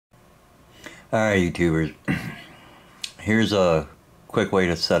Alright, YouTubers, here's a quick way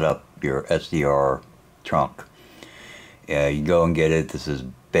to set up your SDR trunk. Yeah, you go and get it. This is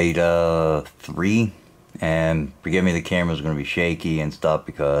beta 3, and forgive me, the camera's going to be shaky and stuff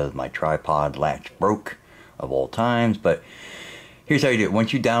because my tripod latch broke of all times, but here's how you do it.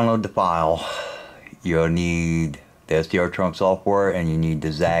 Once you download the file, you'll need the SDR Trunk software and you need the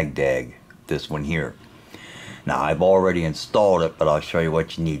ZagDag, this one here. Now, I've already installed it, but I'll show you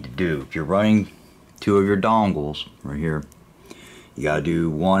what you need to do. If you're running 2 of your dongles right here, you got to do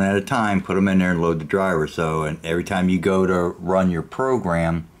one at a time, put them in there and load the driver. So, and every time you go to run your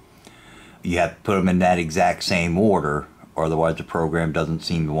program, you have to put them in that exact same order, or otherwise the program doesn't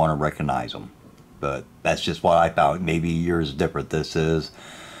seem to want to recognize them. But that's just what I found. Maybe yours is different. This is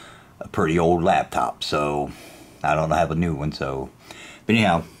a pretty old laptop, so I don't have a new one. So, but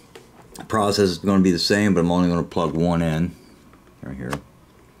anyhow, the process is going to be the same, but I'm only going to plug one in right here.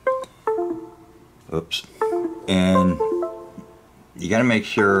 Oops. And you got to make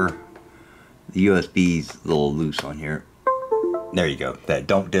sure the USB's a little loose on here. There you go. That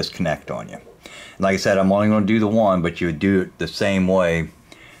don't disconnect on you. And like I said, I'm only going to do the one, but you would do it the same way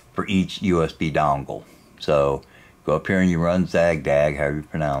for each USB dongle. So go up here and you run ZagDag, however you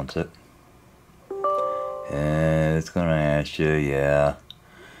pronounce it. And it's going to ask you, yeah.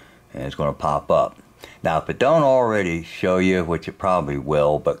 And it's going to pop up. Now, if it don't already show you, which it probably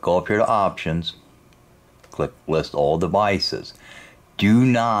will, but go up here to options, click list all devices. Do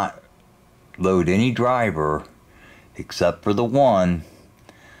not load any driver except for the one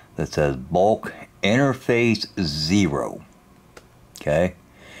that says bulk interface 0. Okay?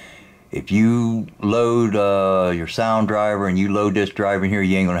 If you load your sound driver and you load this driver in here,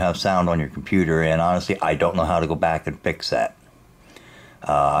 you ain't going to have sound on your computer, and honestly, I don't know how to go back and fix that.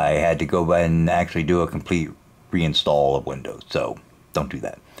 I had to go back and actually do a complete reinstall of Windows, so don't do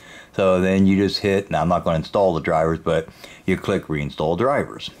that. So then you just hit, now I'm not going to install the drivers, but you click reinstall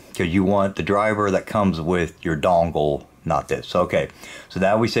drivers, because you want the driver that comes with your dongle, not this. Okay, so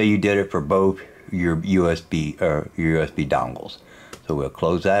now we say you did it for both your USB dongles. So we'll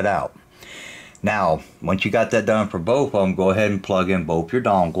close that out. Now, once you got that done for both of them, go ahead and plug in both your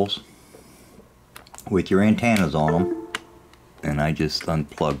dongles with your antennas on them. And I just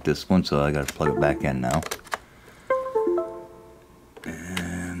unplugged this one, so I got to plug it back in now.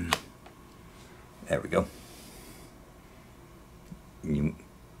 And there we go. You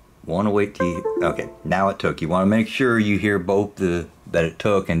want to wait till you, okay, now it took. You want to make sure you hear both that it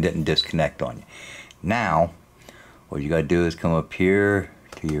took and didn't disconnect on you. Now, what you got to do is come up here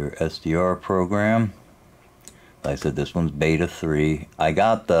to your SDR program. Like I said, this one's beta 3. I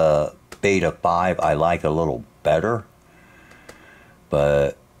got the beta 5. I like a little better,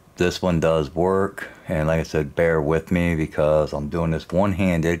 but this one does work. And like I said, bear with me because I'm doing this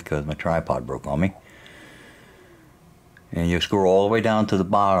one-handed because my tripod broke on me. And you scroll all the way down to the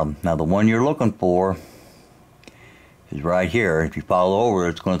bottom. Now the one you're looking for is right here. If you follow over,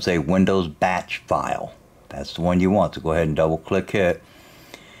 it's going to say Windows batch file. That's the one you want, so go ahead and double click it.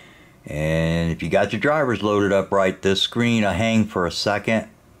 And if you got your drivers loaded up right, this screen will hang for a second,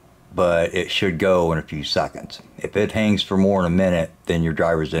 but it should go in a few seconds. If it hangs for more than a minute, then your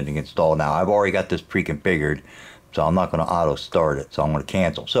driver's didn't install. Now, I've already got this pre-configured, so I'm not going to auto start it, so I'm going to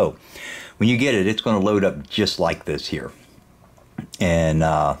cancel. So, when you get it, it's going to load up just like this here. And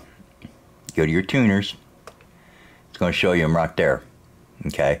go to your tuners. It's going to show you them right there.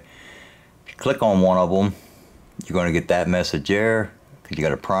 Okay. If you click on one of them, you're going to get that message there. Because you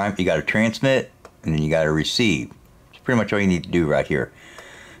got to prime, you got to transmit, and then you got to receive. It's pretty much all you need to do right here.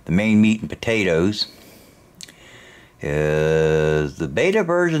 The main meat and potatoes is the beta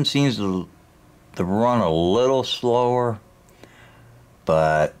version seems to run a little slower,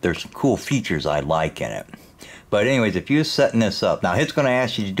 but there's some cool features I like in it. But anyways, if you're setting this up, now it's going to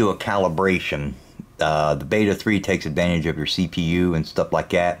ask you to do a calibration. The beta 3 takes advantage of your CPU and stuff like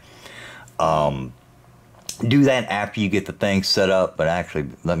that. Do that after you get the thing set up, but actually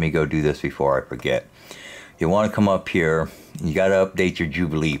let me go do this before I forget. You want to come up here, you got to update your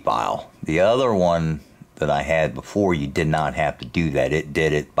Jubilee file. The other one that I had before, you did not have to do that. It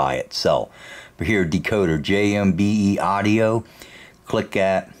did it by itself. But here, decoder, JMBE audio, click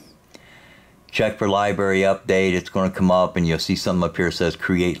that, check for library update. It's going to come up and you'll see something up here that says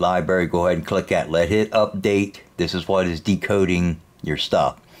create library. Go ahead and click that, let it update. This is what is decoding your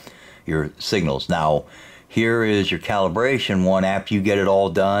stuff, your signals. Now, here is your calibration one. After you get it all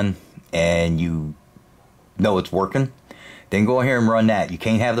done and you know it's working, then go here and run that. You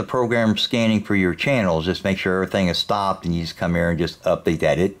can't have the program scanning for your channels. Just make sure everything is stopped and you just come here and just update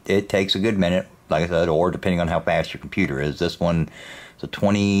that. It takes a good minute, like I said, or depending on how fast your computer is. This one So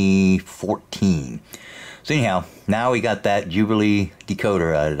 2014. So anyhow, now we got that Jubilee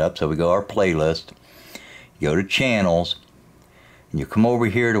decoder added up. So we go our playlist, you go to channels, and you come over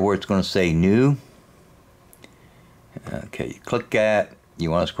here to where it's going to say new. Okay, you click that. You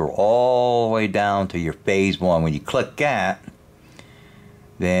want to scroll all the way down to your phase 1. When you click that,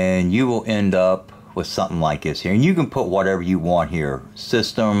 then you will end up with something like this here. And you can put whatever you want here.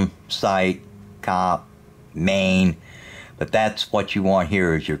 System, site, cop, main. But that's what you want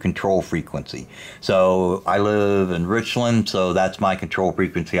here is your control frequency. So I live in Richland, so that's my control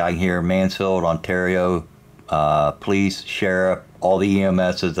frequency. I hear Mansfield, Ontario, police, sheriff, all the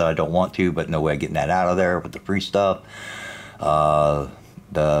EMSs that I don't want to, but no way of getting that out of there with the free stuff.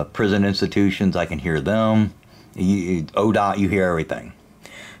 The prison institutions, I can hear them. ODOT, you hear everything.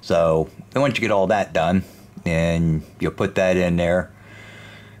 So then once you get all that done, and you'll put that in there,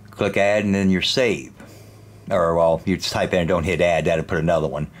 click add, and then you're saved. Or, well, you just type in and don't hit add, that'll put another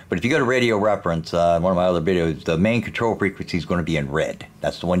one. But if you go to radio reference, one of my other videos, the main control frequency is going to be in red.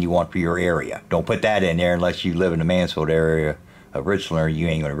 That's the one you want for your area. Don't put that in there unless you live in the Mansfield area of Richland, or you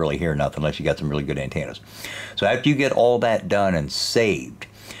ain't going to really hear nothing unless you got some really good antennas. So after you get all that done and saved,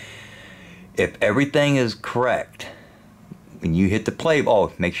 if everything is correct, when you hit the play,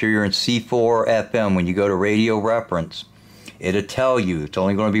 oh, make sure you're in C4 FM. When you go to radio reference, it'll tell you it's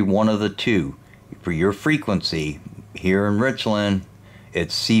only going to be one of the two. For your frequency, here in Richland,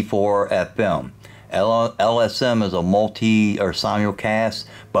 it's C4 FM. LSM is a multi or simulcast,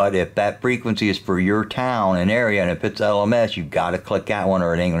 but if that frequency is for your town and area, and if it's LMS, you've got to click that one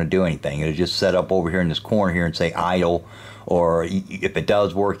or it ain't going to do anything. It'll just set up over here in this corner here and say idle, or if it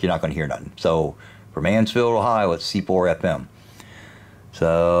does work, you're not going to hear nothing. So for Mansfield, Ohio, it's C4 FM.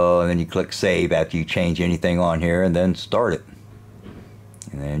 So and then you click save after you change anything on here, and then start it.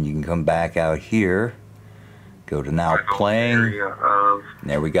 And then you can come back out here, go to now playing,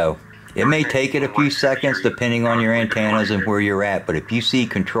 there we go. It may take it a few seconds depending on your antennas and where you're at, but if you see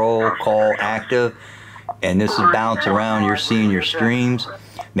control call active and this is bounce around, you're seeing your streams,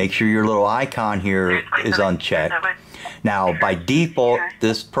 make sure your little icon here is unchecked. Now by default,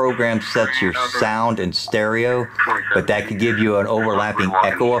 this program sets your sound in stereo, but that could give you an overlapping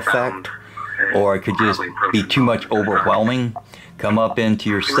echo effect, or it could just be too much overwhelming. Come up into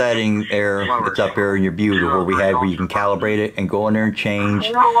your setting there, it's up there in your view where you can calibrate it, and go in there and change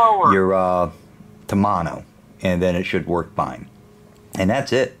your to mono, and then it should work fine. And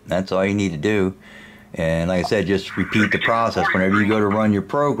that's it. That's all you need to do. And like I said, just repeat the process. Whenever you go to run your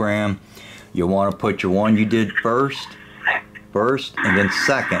program, you'll want to put your one you did first, and then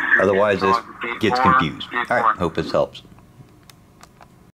second. Otherwise this gets confused. Alright, hope this helps.